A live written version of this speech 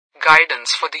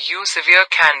Guidance for the use of ear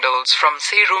candles from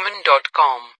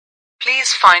Seruman.com.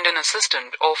 Please find an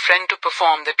assistant or friend to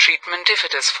perform the treatment if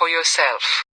it is for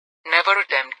yourself. Never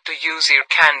attempt to use ear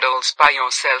candles by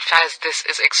yourself, as this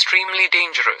is extremely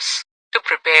dangerous. To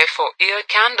prepare for ear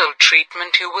candle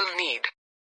treatment, you will need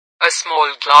a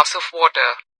small glass of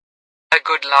water, a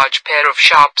good large pair of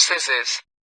sharp scissors,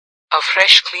 a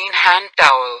fresh clean hand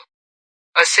towel,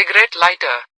 a cigarette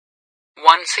lighter,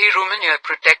 one Seruman ear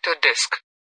protector disc,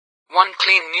 one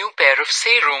clean new pair of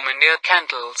Seruman ear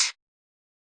candles.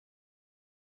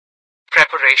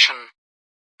 Preparation.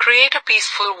 Create a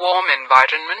peaceful, warm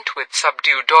environment with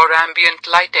subdued or ambient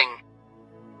lighting.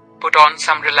 Put on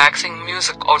some relaxing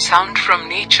music or sound from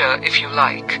nature if you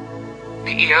like.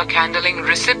 The ear candling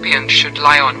recipient should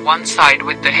lie on one side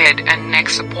with the head and neck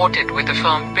supported with a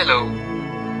firm pillow.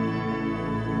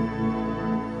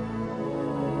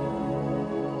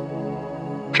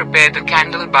 Prepare the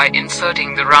candle by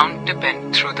inserting the round tip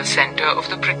end through the center of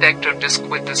the protector disc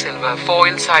with the silver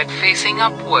foil side facing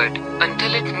upward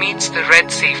until it meets the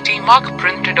red safety mark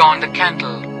printed on the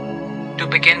candle. To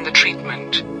begin the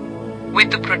treatment, with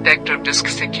the protector disc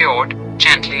secured,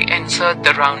 gently insert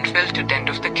the round filtered end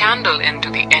of the candle into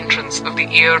the entrance of the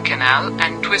ear canal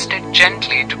and twist it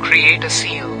gently to create a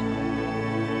seal.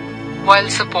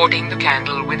 While supporting the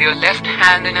candle with your left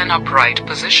hand in an upright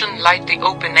position, light the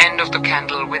open end of the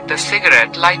candle with the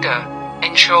cigarette lighter.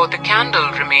 Ensure the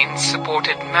candle remains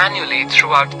supported manually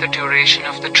throughout the duration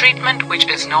of the treatment, which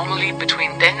is normally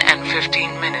between 10 and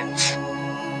 15 minutes.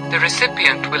 The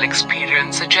recipient will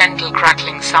experience a gentle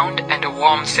crackling sound and a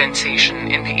warm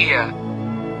sensation in the ear.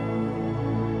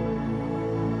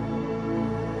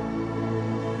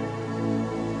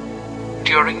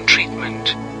 During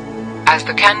treatment, as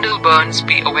the candle burns,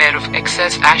 be aware of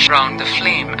excess ash around the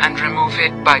flame and remove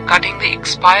it by cutting the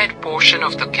expired portion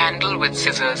of the candle with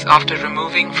scissors after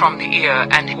removing from the ear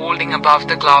and holding above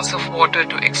the glass of water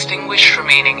to extinguish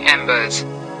remaining embers.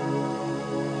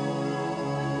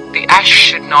 The ash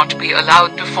should not be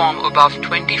allowed to form above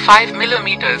 25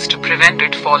 millimeters to prevent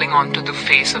it falling onto the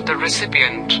face of the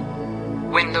recipient.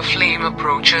 When the flame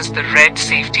approaches the red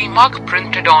safety mark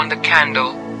printed on the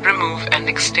candle, remove and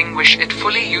extinguish it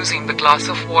fully using the glass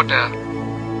of water.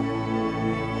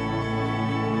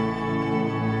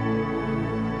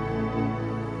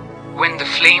 When the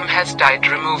flame has died,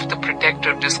 remove the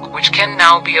protector disc, which can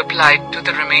now be applied to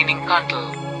the remaining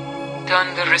candle.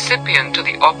 Turn the recipient to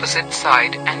the opposite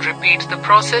side and repeat the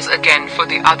process again for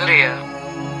the other ear.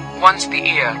 Once the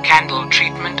ear candle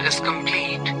treatment is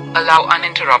complete, allow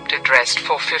uninterrupted rest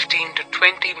for 15 to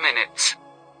 20 minutes.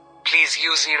 Please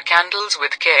use ear candles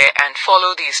with care and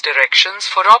follow these directions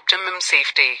for optimum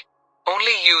safety.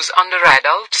 Only use under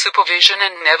adult supervision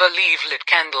and never leave lit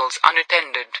candles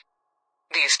unattended.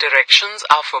 These directions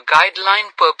are for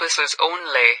guideline purposes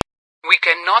only. We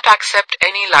cannot accept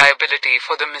any liability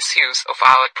for the misuse of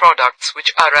our products,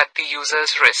 which are at the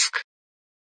user's risk.